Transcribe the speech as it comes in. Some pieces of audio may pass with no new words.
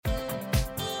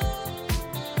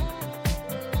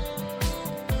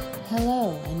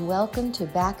welcome to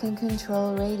Back in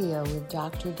Control Radio with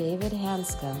Dr. David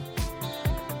Hanscom.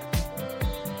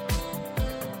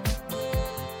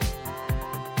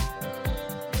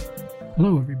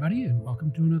 Hello, everybody, and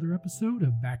welcome to another episode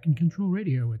of Back in Control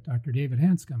Radio with Dr. David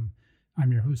Hanscom.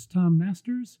 I'm your host, Tom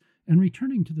Masters, and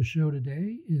returning to the show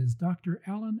today is Dr.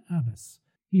 Allan Abbass.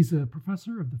 He's a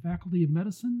professor of the Faculty of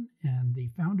Medicine and the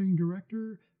founding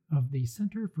director of the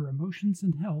Center for Emotions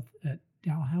and Health at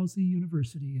Dalhousie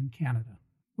University in Canada.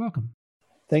 Welcome.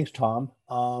 Thanks, Tom.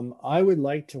 I would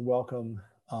like to welcome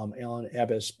Allan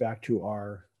Abbass back to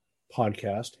our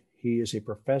podcast. He is a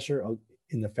professor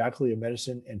in the Faculty of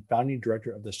Medicine and founding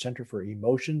director of the Center for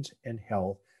Emotions and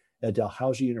Health at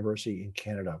Dalhousie University in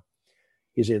Canada.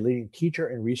 He's a leading teacher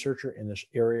and researcher in this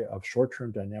area of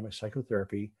short-term dynamic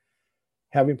psychotherapy,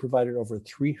 having provided over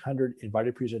 300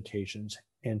 invited presentations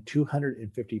and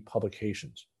 250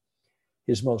 publications.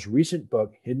 His most recent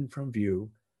book, Hidden from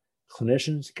View,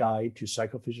 Clinicians' Guide to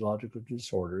Psychophysiologic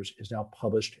Disorders, is now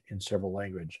published in several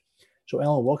languages. So,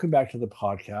 Allan, welcome back to the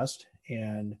podcast,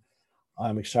 and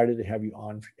I'm excited to have you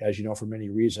on, as you know, for many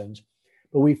reasons.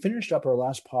 But we finished up our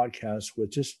last podcast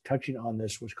with just touching on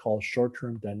this, what's called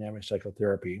short-term dynamic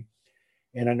psychotherapy.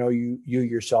 And I know you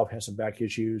yourself have some back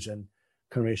issues and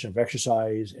combination of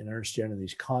exercise and understanding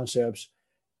these concepts.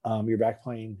 You're back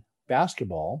playing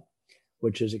basketball,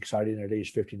 which is exciting at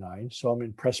age 59. So I'm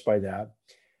impressed by that.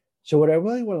 So what I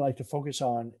really would like to focus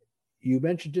on, you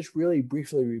mentioned just really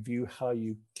briefly review how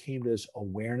you came to this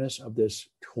awareness of this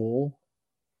tool.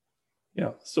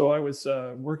 Yeah, so I was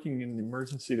working in the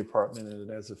emergency department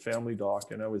and as a family doc,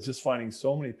 and I was just finding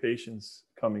so many patients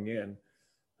coming in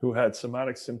who had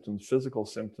somatic symptoms, physical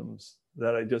symptoms,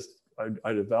 that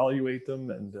I'd evaluate them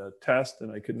and test,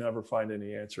 and I could never find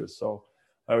any answers. So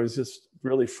I was just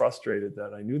really frustrated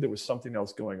that I knew there was something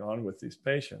else going on with these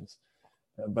patients,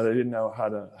 but I didn't know how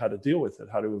to deal with it,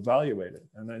 how to evaluate it.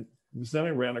 And then I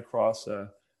ran across a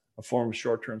form of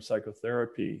short-term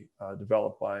psychotherapy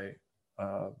developed by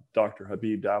Dr.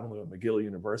 Habib Davelu at McGill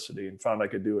University, and found I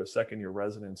could do a second-year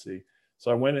residency.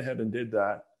 So I went ahead and did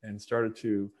that and started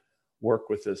to work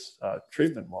with this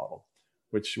treatment model,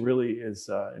 which really is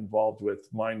involved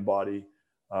with mind-body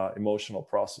emotional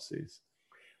processes.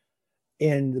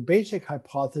 And the basic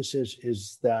hypothesis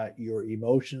is that your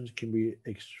emotions can be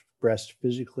expressed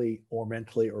physically or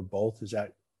mentally or both. Is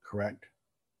that correct?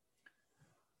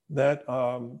 That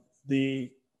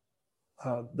the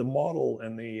model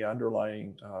and the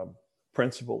underlying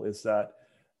principle is that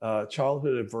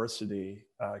childhood adversity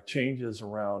changes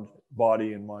around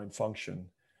body and mind function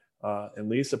and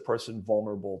leaves a person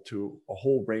vulnerable to a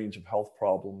whole range of health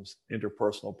problems,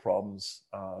 interpersonal problems,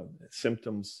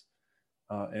 symptoms,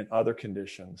 and other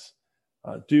conditions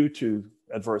due to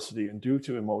adversity and due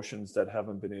to emotions that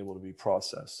haven't been able to be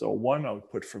processed. So one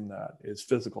output from that is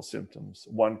physical symptoms.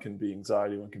 One can be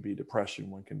anxiety, one can be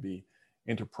depression, one can be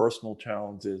interpersonal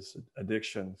challenges,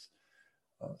 addictions.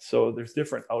 So there's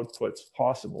different outputs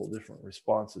possible, different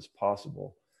responses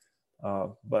possible.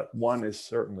 But one is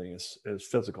certainly is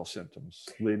physical symptoms,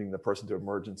 leading the person to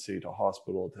emergency, to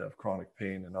hospital, to have chronic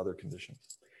pain and other conditions.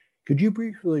 Could you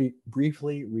briefly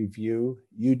review,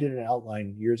 you did an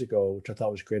outline years ago, which I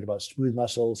thought was great, about smooth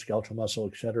muscle, skeletal muscle,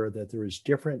 et cetera, that there is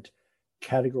different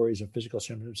categories of physical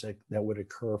symptoms that would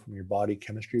occur from your body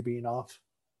chemistry being off?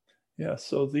 Yeah,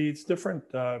 so these different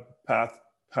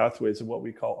pathways of what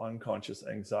we call unconscious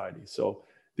anxiety. So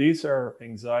these are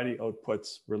anxiety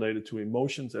outputs related to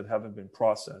emotions that haven't been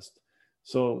processed.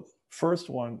 So first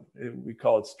one, we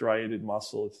call it striated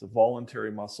muscle. It's the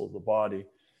voluntary muscle of the body.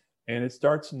 And it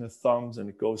starts in the thumbs and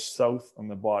it goes south on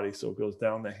the body. So it goes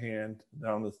down the hand,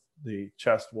 down the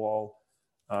chest wall,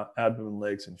 abdomen,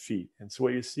 legs, and feet. And so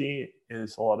what you see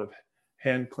is a lot of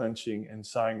hand clenching and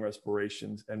sighing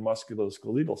respirations and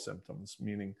musculoskeletal symptoms,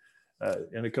 meaning,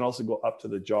 and it can also go up to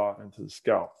the jaw and to the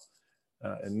scalp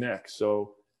and neck.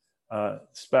 So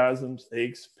spasms,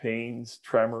 aches, pains,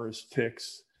 tremors,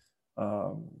 tics,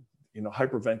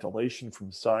 hyperventilation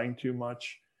from sighing too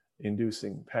much,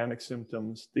 inducing panic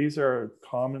symptoms. These are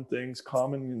common things,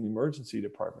 common in the emergency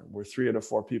department, where 3 out of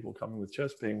 4 people coming with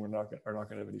chest pain are not going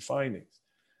to have any findings.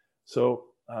 So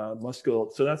so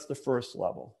that's the first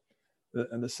level.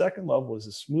 And the second level is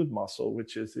the smooth muscle,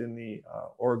 which is in the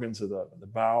organs of the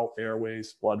bowel,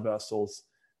 airways, blood vessels,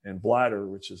 and bladder,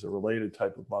 which is a related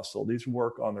type of muscle. These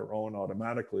work on their own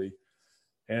automatically.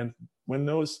 And when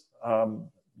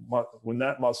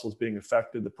that muscle is being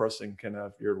affected, the person can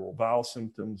have irritable bowel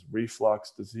symptoms,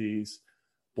 reflux disease,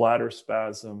 bladder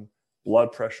spasm,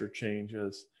 blood pressure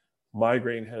changes,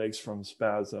 migraine headaches from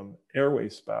spasm, airway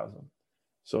spasm.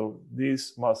 So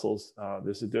these muscles,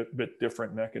 there's a bit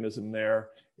different mechanism there.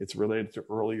 It's related to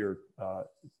earlier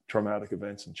traumatic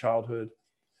events in childhood.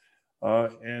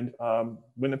 And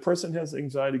when the person has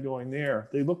anxiety going there,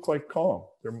 they look quite calm.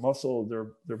 Their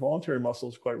voluntary muscle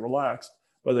is quite relaxed,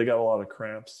 but they got a lot of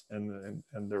cramps and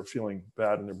they're feeling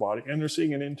bad in their body. And they're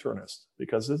seeing an internist,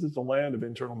 because this is the land of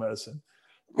internal medicine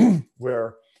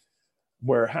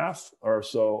where half or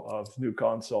so of new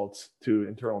consults to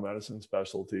internal medicine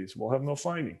specialties will have no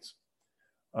findings.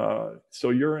 So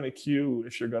you're in a queue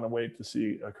if you're going to wait to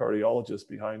see a cardiologist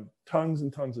behind tons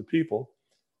and tons of people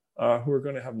who are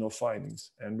going to have no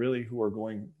findings, and really who are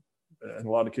going, in a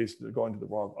lot of cases, they're going to the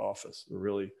wrong office. They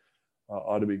really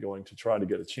ought to be going to try to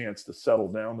get a chance to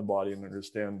settle down the body and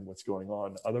understand what's going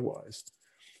on otherwise.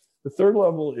 The third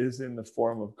level is in the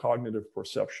form of cognitive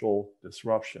perceptual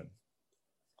disruption.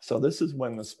 So this is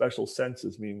when the special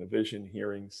senses, meaning the vision,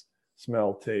 hearing,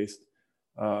 smell, taste,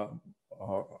 are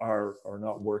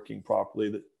not working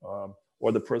properly,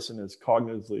 or the person is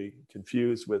cognitively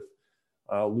confused with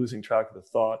losing track of the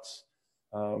thoughts,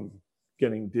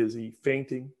 getting dizzy,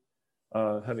 fainting,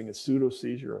 having a pseudo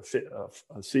seizure,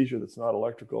 a seizure that's not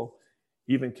electrical,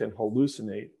 even can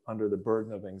hallucinate under the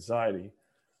burden of anxiety.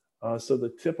 So the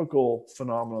typical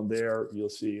phenomenon there you'll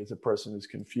see is a person who's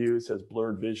confused, has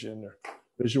blurred vision, or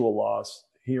visual loss,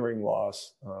 hearing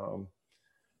loss,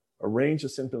 a range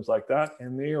of symptoms like that,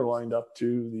 and they are lined up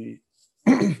to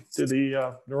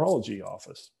the neurology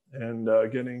office and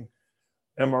getting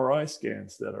MRI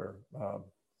scans that are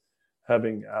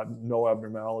having no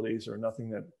abnormalities or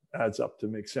nothing that adds up to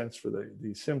make sense for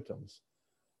these symptoms.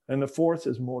 And the fourth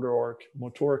is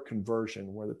motoric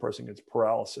conversion, where the person gets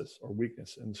paralysis or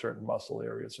weakness in certain muscle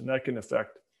areas, and that can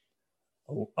affect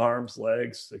arms,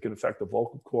 legs. It can affect the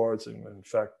vocal cords, and can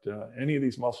affect any of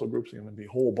these muscle groups. It can be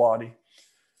whole body.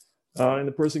 And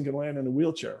the person can land in a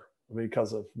wheelchair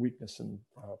because of weakness and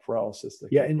paralysis.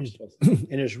 Yeah, and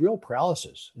it's real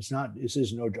paralysis.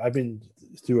 I've been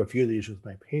through a few of these with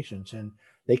my patients, and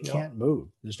they can't move.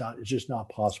 It's just not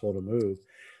possible to move.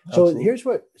 So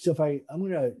Absolutely. I'm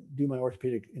going to do my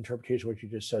orthopedic interpretation of what you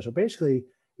just said. So basically,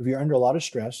 if you're under a lot of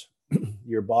stress,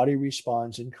 your body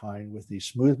responds in kind with the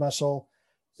smooth muscle,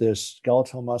 the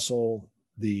skeletal muscle,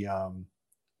 the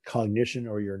cognition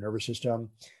or your nervous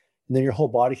system. And then your whole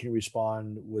body can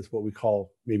respond with what we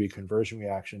call maybe a conversion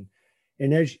reaction.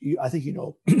 And I think you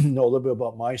know a little bit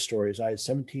about my stories. I had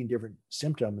 17 different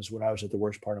symptoms when I was at the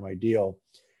worst part of my deal.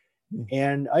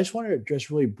 And I just want to address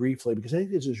really briefly, because I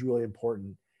think this is really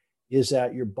important, is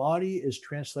that your body is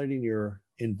translating your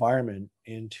environment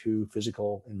into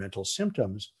physical and mental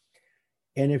symptoms.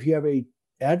 And if you have an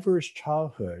adverse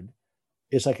childhood,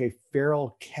 it's like a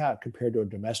feral cat compared to a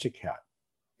domestic cat.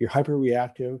 You're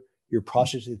hyperreactive. You're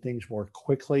processing things more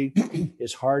quickly.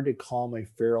 It's hard to calm a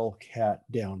feral cat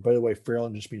down. By the way, feral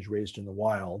just means raised in the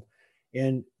wild.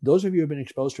 And those of you who have been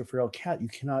exposed to a feral cat, you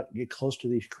cannot get close to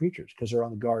these creatures because they're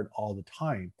on guard all the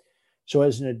time. So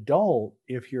as an adult,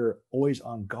 if you're always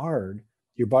on guard,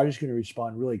 your body's going to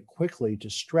respond really quickly to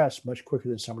stress, much quicker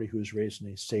than somebody who is raised in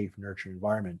a safe, nurturing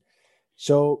environment.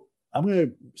 So I'm going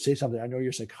to say something. I know you're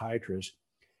a psychiatrist,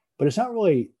 but it's not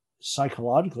really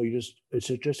psychological. It's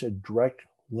just a direct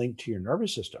link to your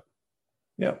nervous system.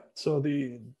 Yeah. So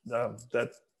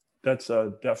that's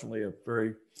definitely a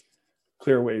very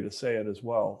clear way to say it as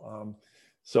well.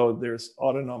 So there's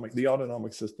the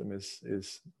autonomic system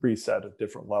is reset at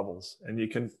different levels,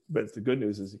 and but the good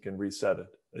news is you can reset it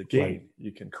again. Right.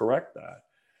 You can correct that.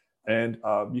 And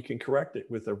you can correct it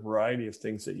with a variety of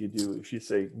things that you do. If you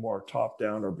say more top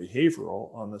down or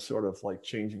behavioral on the sort of like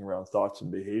changing around thoughts and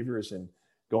behaviors and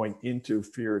going into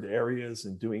feared areas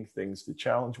and doing things to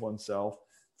challenge oneself,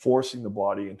 forcing the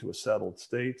body into a settled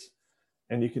state.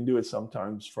 And you can do it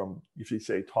sometimes from, if you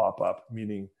say top up,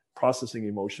 meaning processing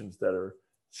emotions that are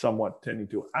somewhat tending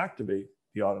to activate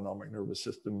the autonomic nervous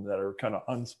system, that are kind of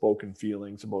unspoken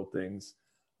feelings about things,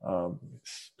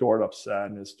 stored up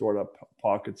sadness, stored up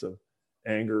pockets of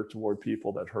anger toward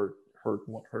people that hurt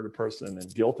a person,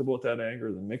 and guilt about that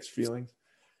anger, the mixed feelings.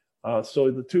 So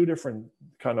the two different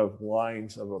kind of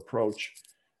lines of approach,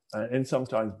 and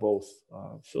sometimes both.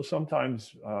 So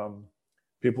sometimes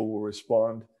people will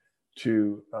respond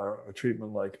to a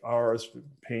treatment like ours.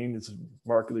 Pain is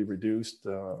markedly reduced,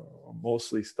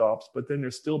 mostly stops, but then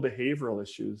there's still behavioral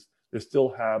issues. There's still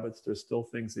habits. There's still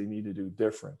things they need to do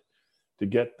different to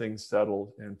get things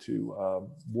settled and to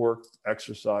work,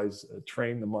 exercise,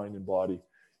 train the mind and body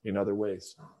in other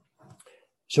ways.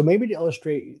 So maybe to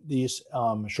illustrate these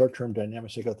short-term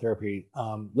dynamic psychotherapy,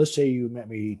 let's say you met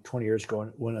me 20 years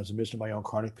ago when I was in the midst of my own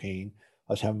chronic pain.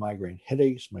 I was having migraine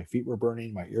headaches, my feet were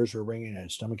burning, my ears were ringing, I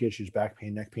had stomach issues, back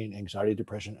pain, neck pain, anxiety,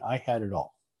 depression. I had it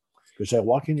all. Because I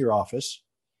walk into your office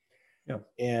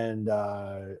Yeah. And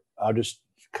I'll just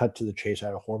cut to the chase. I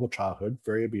had a horrible childhood,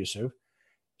 very abusive.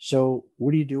 So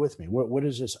what do you do with me? What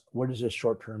is this? What does this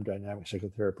short-term dynamic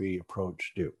psychotherapy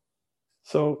approach do?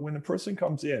 So when a person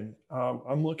comes in,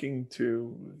 I'm looking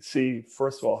to see,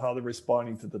 first of all, how they're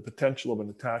responding to the potential of an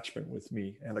attachment with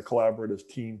me and a collaborative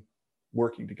team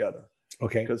working together.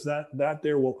 Okay. Because that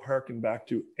there will harken back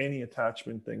to any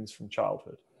attachment things from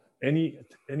childhood. Any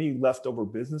leftover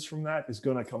business from that is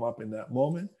going to come up in that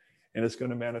moment, and it's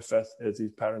going to manifest as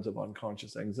these patterns of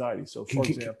unconscious anxiety. So, for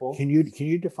example, can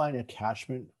you define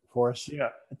attachment for us? Yeah,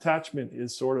 attachment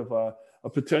is sort of a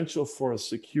potential for a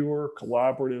secure,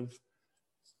 collaborative,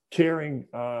 caring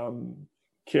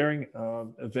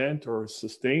event or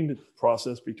sustained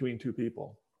process between two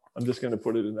people. I'm just going to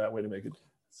put it in that way to make it.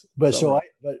 But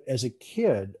as a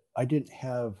kid, I didn't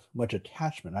have much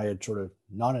attachment. I had sort of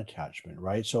non-attachment,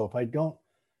 right? So if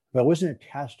I wasn't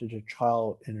attached as a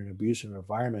child in an abusive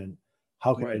environment,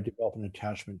 how can I develop an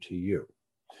attachment to you?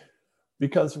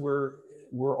 Because we're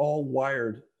all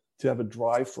wired to have a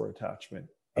drive for attachment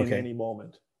in any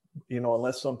moment.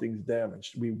 Unless something's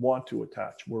damaged, we want to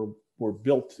attach. We're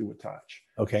built to attach.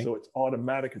 Okay. So it's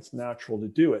automatic. It's natural to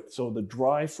do it. So the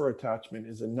drive for attachment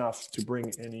is enough to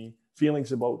bring any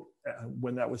feelings about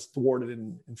when that was thwarted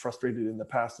and frustrated in the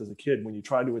past as a kid, when you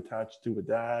try to attach to a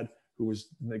dad who was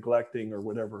neglecting or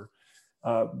whatever,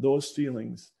 those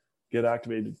feelings get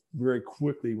activated very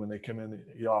quickly when they come in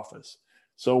the office.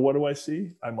 So what do I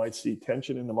see? I might see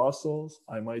tension in the muscles.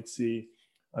 I might see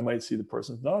the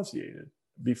person's nauseated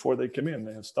before they come in.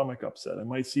 They have stomach upset. I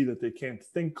might see that they can't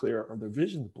think clear or their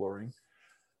vision's blurring.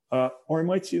 Or I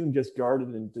might see them just guarded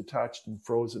and detached and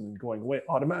frozen and going away,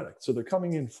 automatic. So they're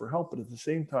coming in for help, but at the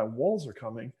same time, walls are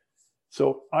coming.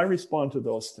 So I respond to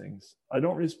those things. I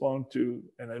don't respond to,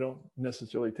 and I don't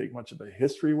necessarily take much of a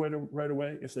history right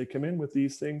away. If they come in with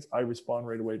these things, I respond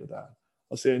right away to that.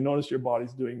 I'll say, I notice your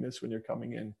body's doing this when you're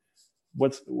coming in.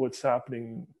 What's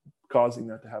happening, causing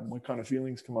that to happen? What kind of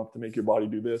feelings come up to make your body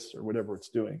do this or whatever it's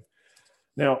doing?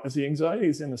 Now, if the anxiety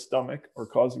is in the stomach or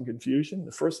causing confusion,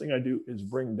 the first thing I do is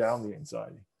bring down the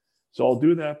anxiety. So I'll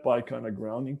do that by kind of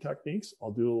grounding techniques.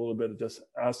 I'll do a little bit of just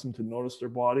ask them to notice their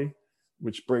body,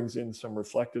 which brings in some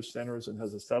reflective centers and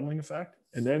has a settling effect.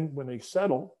 And then when they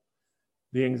settle,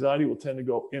 the anxiety will tend to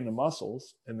go in the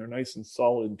muscles and they're nice and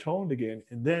solid and toned again.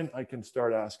 And then I can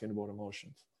start asking about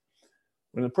emotions.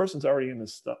 When the person's already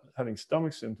having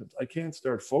stomach symptoms, I can't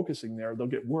start focusing there. They'll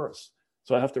get worse.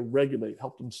 So I have to regulate,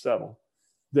 help them settle,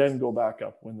 then go back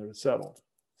up when they're settled.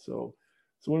 So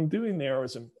what I'm doing there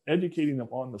is I'm educating them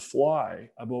on the fly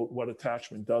about what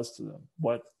attachment does to them,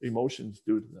 what emotions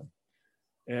do to them,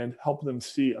 and help them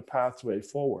see a pathway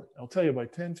forward. I'll tell you, by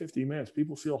 10, 15 minutes,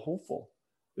 people feel hopeful.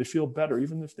 They feel better,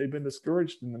 even if they've been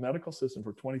discouraged in the medical system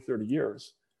for 20, 30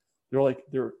 years.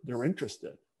 They're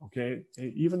interested, okay?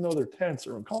 Even though they're tense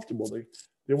or uncomfortable,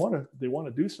 they want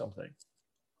to do something.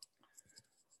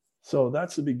 So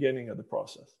that's the beginning of the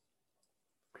process.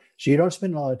 So you don't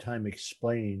spend a lot of time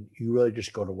explaining, you really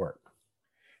just go to work.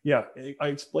 Yeah, I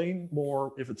explain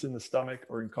more if it's in the stomach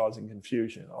or in causing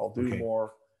confusion. I'll do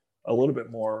a little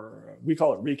bit more, we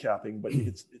call it recapping, but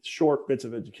it's short bits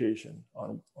of education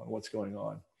on what's going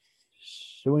on.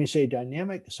 So when you say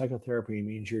dynamic psychotherapy, it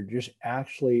means you're just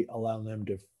actually allowing them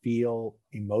to feel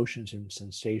emotions and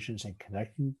sensations and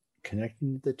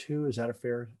connecting the two. Is that a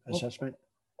fair assessment?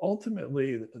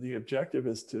 Ultimately, the objective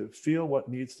is to feel what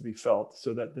needs to be felt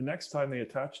so that the next time they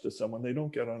attach to someone, they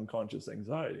don't get unconscious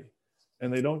anxiety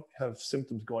and they don't have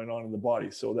symptoms going on in the body.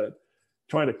 So that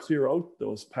trying to clear out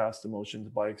those past emotions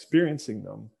by experiencing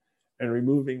them and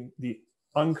removing the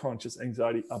unconscious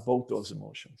anxiety about those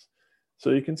emotions.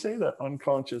 So you can say that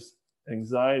unconscious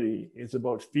anxiety is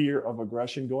about fear of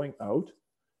aggression going out.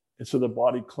 And so the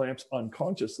body clamps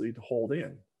unconsciously to hold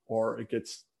in, or it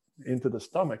gets into the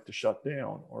stomach to shut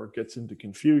down, or it gets into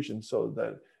confusion so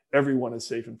that everyone is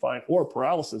safe and fine, or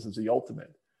paralysis is the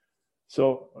ultimate.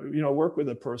 So, work with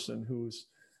a person who's,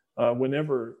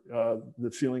 whenever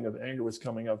the feeling of anger was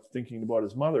coming up, thinking about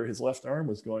his mother, his left arm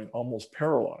was going almost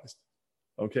paralyzed.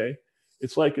 Okay.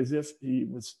 It's like as if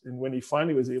and when he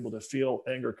finally was able to feel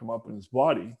anger come up in his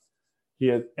body, he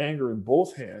had anger in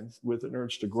both hands with an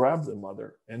urge to grab the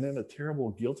mother, and then a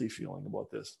terrible guilty feeling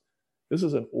about this. This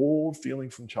is an old feeling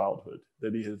from childhood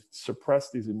that he had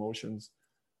suppressed these emotions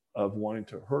of wanting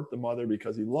to hurt the mother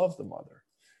because he loved the mother.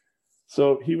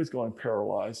 So he was going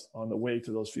paralyzed on the way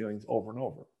to those feelings over and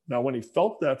over. Now, when he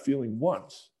felt that feeling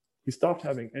once, he stopped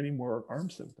having any more arm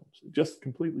symptoms. It just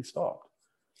completely stopped.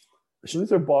 So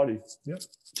these are body. Yeah.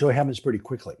 So it happens pretty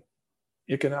quickly.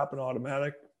 It can happen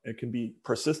automatic. It can be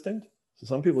persistent. So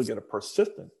some people get a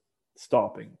persistent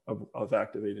stopping of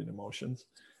activated emotions.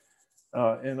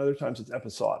 And other times it's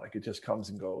episodic. It just comes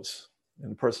and goes.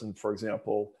 And the person, for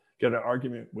example, get an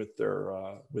argument with their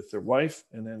wife,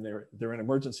 and then they're in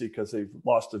emergency because they've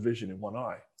lost the vision in one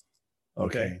eye.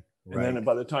 Okay. Right. And then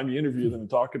by the time you interview them and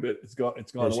talk a bit, it's gone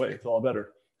away. It's all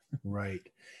better. Right.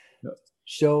 Yeah.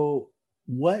 So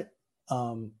what,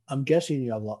 I'm guessing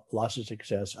you have lots of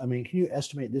success. I mean, can you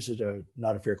estimate, this is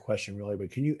not a fair question really,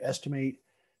 but can you estimate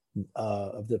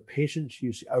of the patients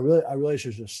you see? I realize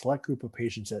there's a select group of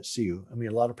patients that see you. I mean,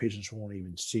 a lot of patients won't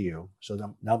even see you, so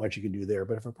not much you can do there.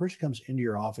 But if a person comes into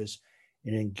your office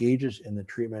and engages in the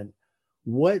treatment,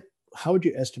 how would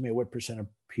you estimate what % of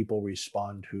people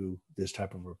respond to this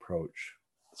type of approach?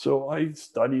 So I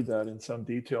studied that in some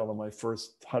detail in my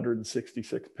first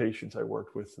 166 patients I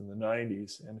worked with in the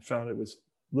 90s, and found it was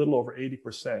a little over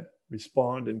 80%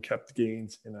 respond and kept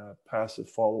gains in a passive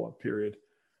follow-up period.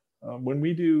 When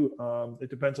we do, it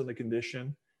depends on the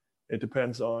condition. It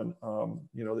depends on,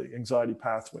 the anxiety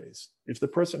pathways. If the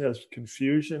person has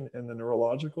confusion and the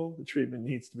neurological, the treatment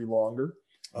needs to be longer.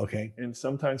 Okay. And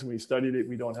sometimes when we studied it,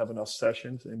 we don't have enough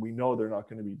sessions, and we know they're not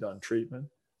going to be done treatment.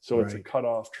 So It's a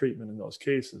cutoff treatment in those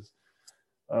cases.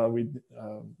 But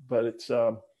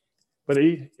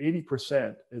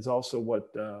 80% is also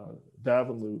what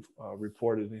Davin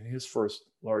reported in his first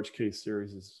large case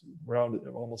series, is around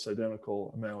almost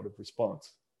identical amount of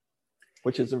response,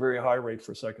 which is a very high rate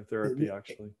for psychotherapy,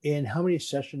 actually. And how many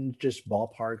sessions, just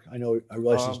ballpark? I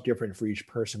realize it's different for each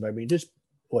person, but I mean, just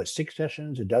 6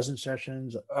 sessions, a dozen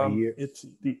sessions a year?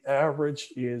 The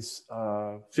average is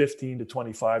 15 to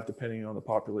 25, depending on the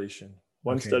population.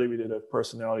 One study we did of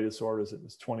personality disorders, it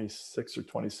was 26 or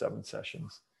 27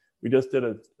 sessions. We just did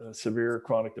a severe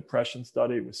chronic depression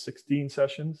study. It was 16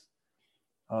 sessions,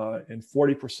 and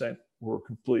 40% were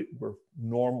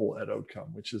normal at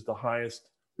outcome, which is the highest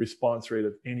response rate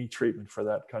of any treatment for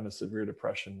that kind of severe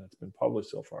depression that's been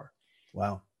published so far.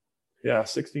 Wow. Yeah,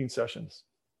 16 sessions.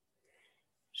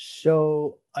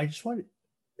 So I'm just going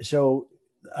to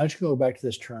go back to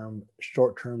this term,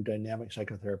 short-term dynamic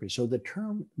psychotherapy. So the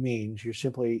term means you're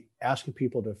simply asking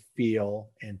people to feel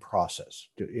and process.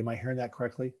 Am I hearing that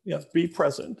correctly? Yes, be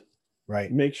present. Right.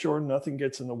 Make sure nothing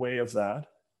gets in the way of that.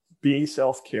 Be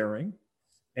self-caring,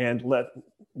 and let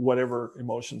whatever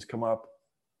emotions come up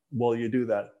while you do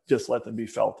that, just let them be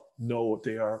felt. Know what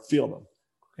they are, feel them.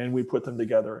 And we put them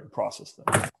together and process them.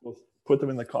 We'll put them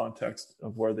in the context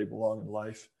of where they belong in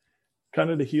life, kind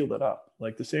of to heal that up,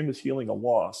 like the same as healing a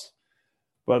loss.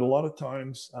 But a lot of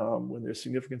times when there's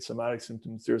significant somatic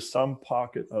symptoms, there's some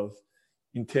pocket of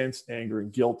intense anger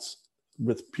and guilt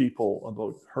with people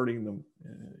about hurting them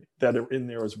that are in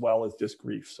there, as well as just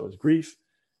grief. So it's grief,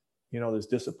 there's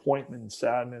disappointment and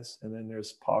sadness, and then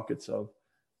there's pockets of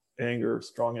anger,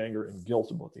 strong anger, and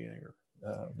guilt about the anger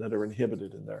that are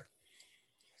inhibited in there.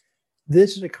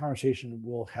 This is a conversation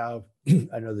we'll have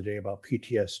another day about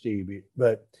PTSD,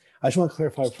 but I just want to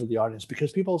clarify for the audience,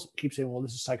 because people keep saying, well,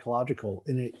 this is psychological,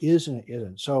 and it is and it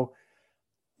isn't. So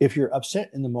if you're upset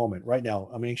in the moment right now,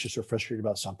 I'm anxious or frustrated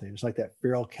about something, it's like that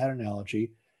feral cat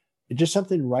analogy. It's just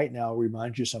something right now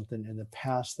reminds you something in the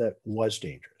past that was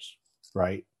dangerous,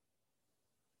 right?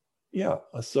 Yeah.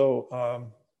 So,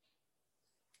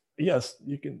 yes,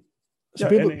 you can. So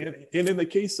and in the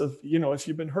case of, if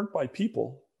you've been hurt by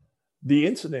people, the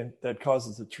incident that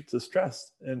causes the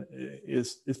stress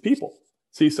is people.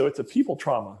 See, so it's a people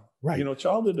trauma. Right.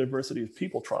 Childhood adversity is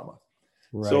people trauma.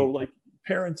 Right. So like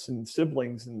parents and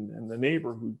siblings and the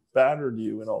neighbor who battered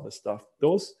you and all this stuff,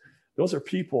 those are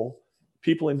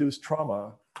people-induced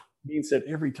trauma. Means that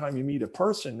every time you meet a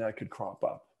person, that could crop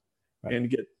up and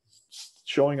get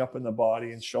showing up in the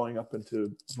body and showing up into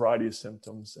a variety of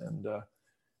symptoms.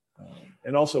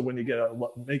 And also when you get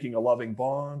making a loving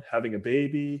bond, having a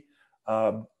baby,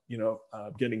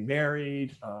 getting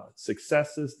married,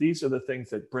 successes, these are the things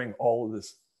that bring all of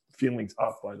this feelings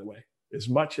up, by the way, as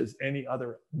much as any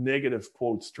other negative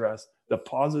quote stress. The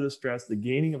positive stress, the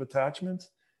gaining of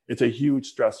attachments, it's a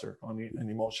huge stressor on an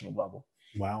emotional level.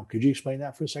 Wow. Could you explain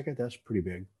that for a second? That's pretty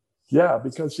big. Yeah,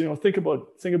 because, think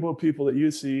about people that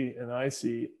you see and I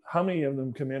see. How many of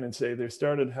them come in and say they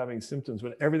started having symptoms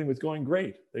when everything was going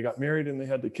great? They got married and they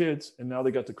had the kids, and now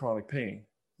they got the chronic pain.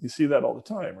 You see that all the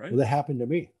time, right? Well, that happened to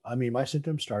me. I mean, my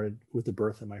symptoms started with the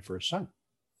birth of my first son.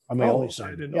 My only son.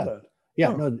 I didn't know that.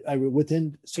 Yeah, no.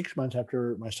 Within 6 months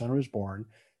after my son was born,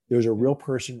 there was a real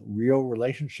person, real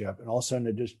relationship, and all of a sudden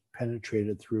it just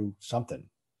penetrated through something.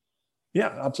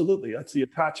 Yeah, absolutely. That's the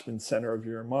attachment center of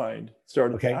your mind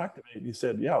started to activate. You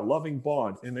said, yeah, loving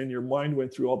bond. And then your mind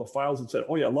went through all the files and said,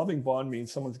 oh yeah, loving bond means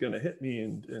someone's going to hit me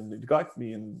and neglect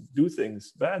me and do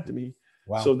things bad to me.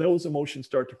 Wow. So those emotions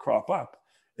start to crop up.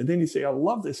 And then you say, I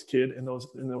love this kid, and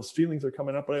those feelings are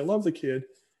coming up, but I love the kid.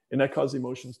 And that causes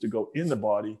emotions to go in the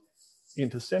body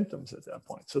into symptoms at that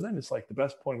point. So then it's like the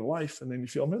best point of life, and then you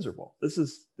feel miserable. This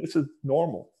is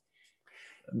normal.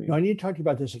 I mean, I need to talk to you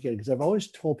about this again, because I've always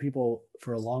told people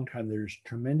for a long time there's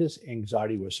tremendous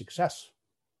anxiety with success.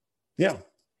 Yeah.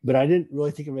 But I didn't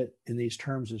really think of it in these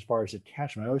terms as far as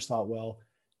attachment. I always thought, well,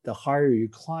 the higher you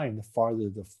climb, the farther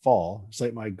the fall. It's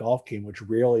like my golf game, which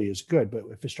rarely is good. But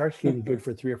if it starts getting good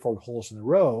for 3 or 4 holes in a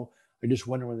row, I just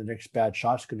wonder when the next bad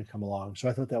shot's going to come along. So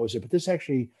I thought that was it. But this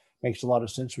actually makes a lot of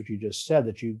sense, what you just said,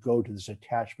 that you go to this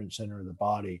attachment center of the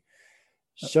body.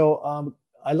 So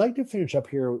I'd like to finish up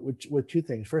here with 2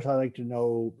 things. First, I'd like to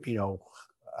know,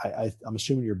 I'm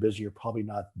assuming you're busy. You're probably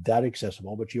not that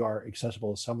accessible, but you are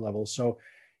accessible at some level. So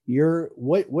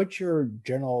what's your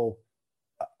general,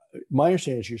 my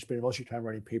understanding is you spend most of your time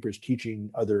writing papers, teaching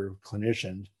other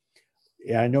clinicians.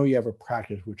 And I know you have a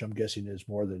practice, which I'm guessing is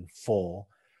more than full.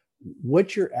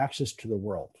 What's your access to the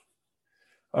world?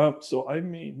 So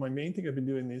my main thing I've been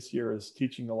doing this year is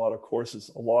teaching a lot of courses,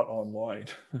 a lot online.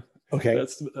 Okay.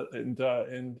 That's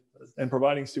and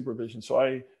providing supervision. So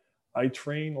I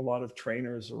train a lot of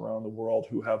trainers around the world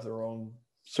who have their own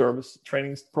service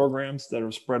training programs that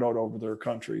are spread out over their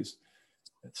countries.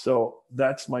 So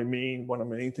that's one of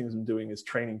my main things I'm doing is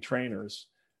training trainers,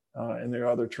 and there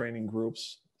are other training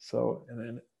groups.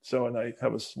 And I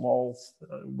have a small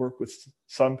work with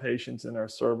some patients in our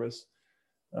service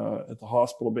at the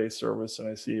hospital-based service, and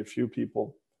I see a few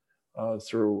people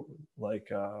through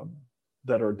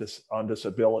that are on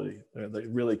disability. They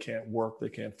really can't work, they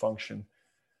can't function.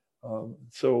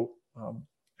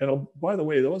 And by the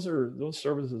way, those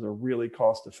services are really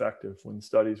cost effective when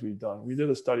studies we've done. We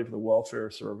did a study for the welfare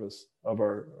service of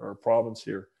our province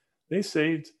here. They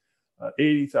saved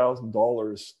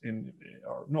 $80,000 it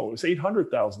was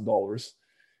 $800,000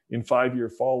 in 5-year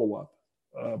follow-up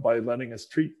by letting us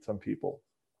treat some people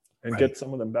and get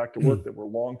some of them back to work that were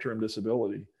long-term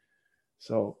disability.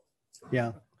 So,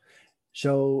 yeah.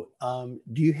 So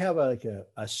do you have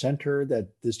a center that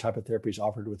this type of therapy is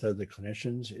offered with other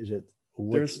clinicians? Is it?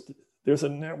 There's a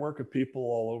network of people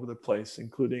all over the place,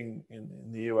 including in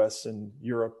the US and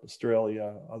Europe,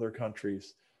 Australia, other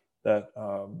countries that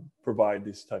provide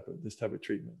this type of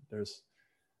treatment.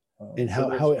 And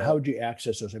how would you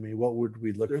access those? I mean, what would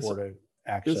we look for to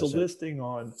access? There's a listing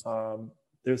on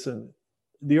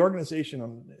the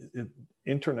organization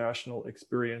International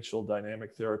Experiential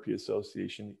Dynamic Therapy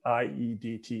Association,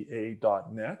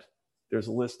 IEDTA.net. There's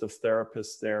a list of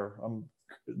therapists there.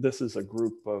 This is a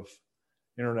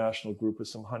international group of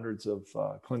some hundreds of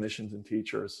clinicians and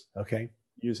teachers. Okay.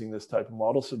 Using this type of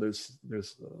model. So there's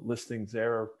listings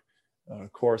there,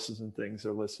 courses and things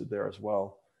are listed there as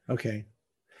well. Okay.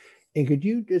 And could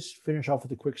you just finish off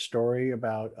with a quick story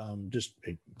about just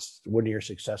one of your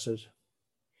successes?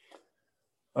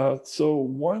 So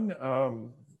one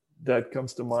that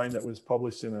comes to mind that was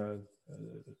published in a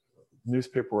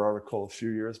newspaper article a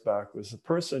few years back was a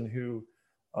person who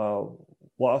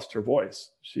lost her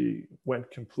voice. She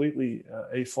went completely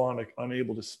aphonic,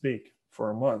 unable to speak for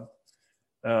a month.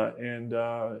 And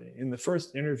in the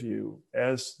first interview,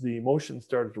 as the emotions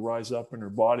started to rise up in her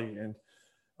body and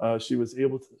she was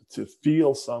able to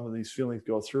feel some of these feelings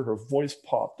go through, her voice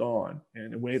popped on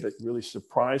in a way that really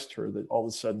surprised her that all of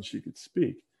a sudden she could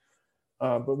speak.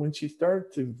 But when she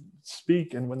started to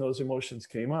speak and when those emotions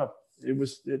came up,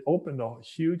 it opened a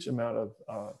huge amount of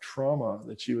trauma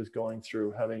that she was going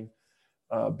through, having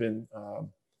been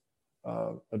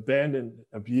abandoned,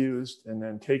 abused, and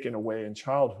then taken away in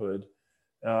childhood.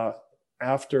 And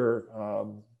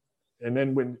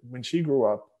then when she grew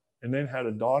up and then had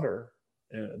a daughter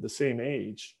at the same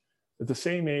age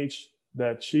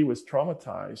that she was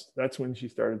traumatized, that's when she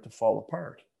started to fall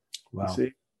apart. Wow. You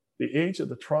see, the age of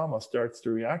the trauma starts to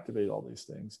reactivate all these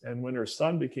things. And when her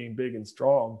son became big and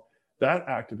strong, that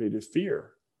activated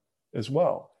fear as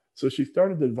well. So she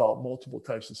started to develop multiple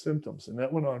types of symptoms, and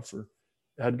that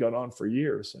had gone on for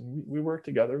years. And we worked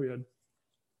together. We had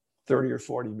 30 or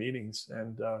 40 meetings,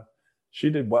 and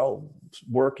she did well,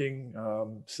 working,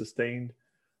 sustained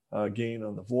gain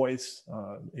on the voice,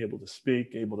 able to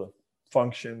speak, able to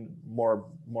function, more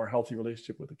healthy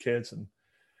relationship with the kids. And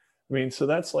I mean, so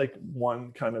that's like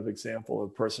one kind of example of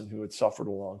a person who had suffered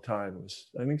a long time.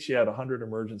 I think she had 100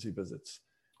 emergency visits.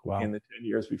 Wow. In the 10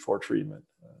 years before treatment.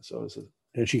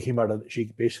 And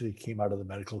she basically came out of the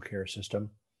medical care system.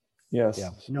 Yes.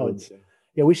 Yeah. No.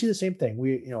 We see the same thing.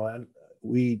 We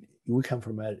come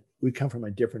from a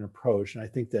different approach, and I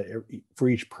think that for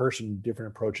each person,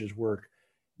 different approaches work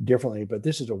differently. But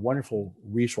this is a wonderful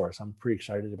resource. I'm pretty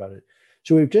excited about it.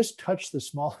 So we've just touched the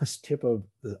smallest tip of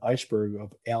the iceberg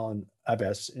of Allan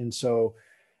Abbass. And so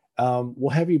we'll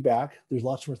have you back. There's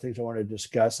lots more things I want to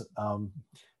discuss.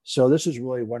 So this is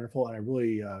really wonderful. And I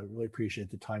really appreciate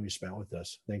the time you spent with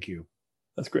us. Thank you.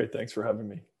 That's great. Thanks for having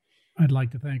me. I'd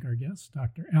like to thank our guest,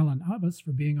 Dr. Allan Abbass,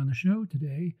 for being on the show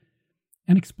today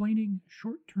and explaining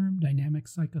short-term dynamic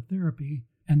psychotherapy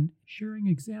and sharing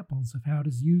examples of how it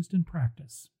is used in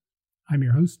practice. I'm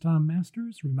your host, Tom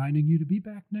Masters, reminding you to be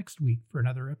back next week for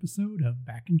another episode of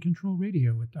Back in Control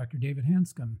Radio with Dr. David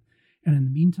Hanscom. And in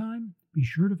the meantime, be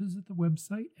sure to visit the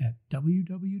website at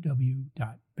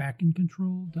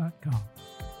www.backincontrol.com.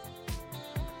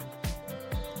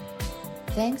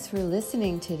 Thanks for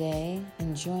listening today,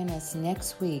 and join us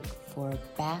next week for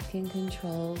Back in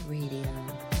Control Radio.